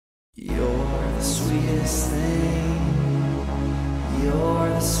the sweetest thing. You're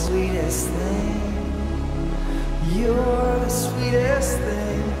the sweetest thing. You're the sweetest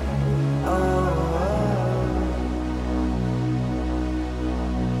thing. Oh,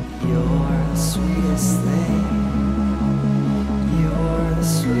 you're the sweetest thing. You're the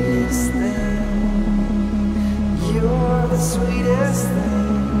sweetest thing. You're the sweetest thing.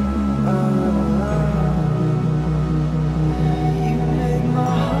 You make my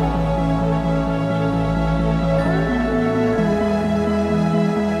heart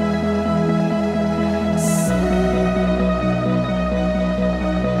sing.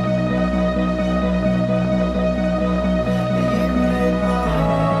 You make my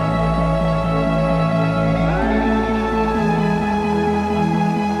heart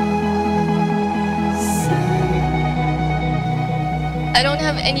sing. I don't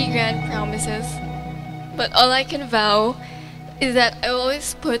have any grand promises, but all I can vow is that I will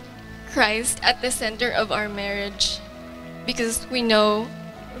always put Christ at the center of our marriage, because we know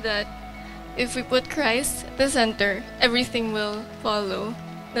that if we put Christ at the center, everything will follow.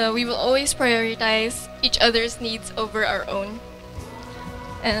 We will always prioritize each other's needs over our own.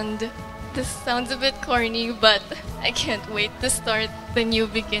 And this sounds a bit corny, but I can't wait to start the new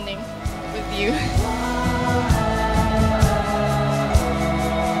beginning with you.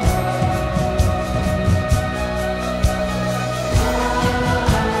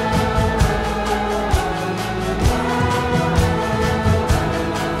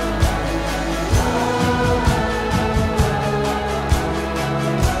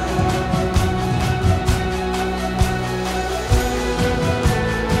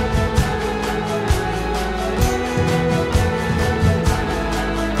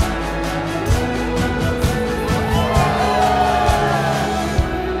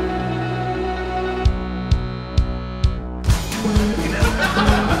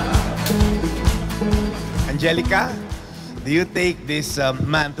 Angelica, do you take this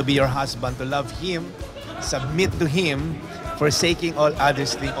man to be your husband, to love him, submit to him, forsaking all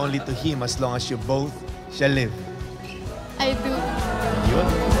others, cling only to him as long as you both shall live? I do. Yun.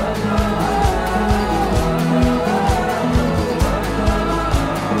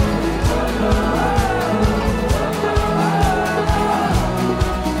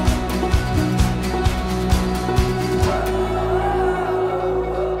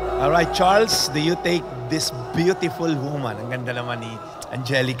 All right, Charles, do you take this beautiful woman, ang ganda naman ni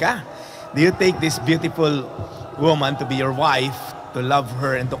Angelica, do you take this beautiful woman to be your wife, to love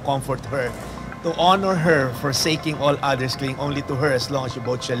her and to comfort her, to honor her, forsaking all others, cling only to her as long as you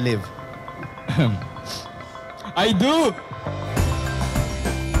both shall live? I do!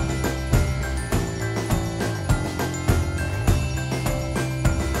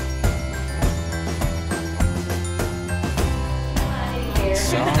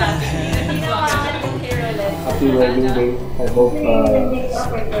 Happy wedding day. I hope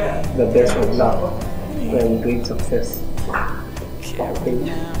the best of luck and great success. Okay.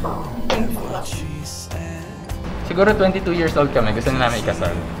 Siguro 22 years old kami, gusto na namin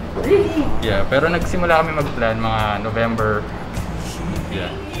ikasal. Really? Yeah, pero nagsimula kami mag-plan mga November. Yeah.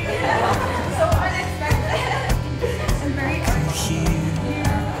 So unexpected. I'm very excited.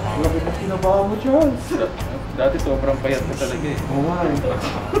 Grabe ka kinabahan mo, Charles. Dati sobrang payat ko talaga eh. Oo nga eh.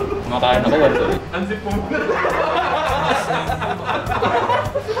 Makain ako wanto eh. Ansi po.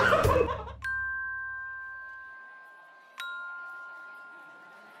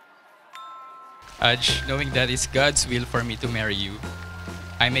 Aj, knowing that it's God's will for me to marry you,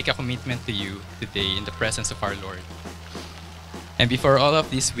 I make a commitment to you today in the presence of our Lord. And before all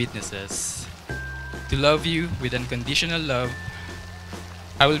of these witnesses, to love you with unconditional love,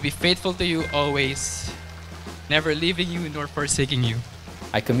 I will be faithful to you always, never leaving you nor forsaking you.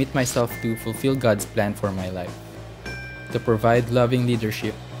 I commit myself to fulfill God's plan for my life, to provide loving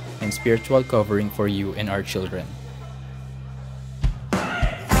leadership and spiritual covering for you and our children.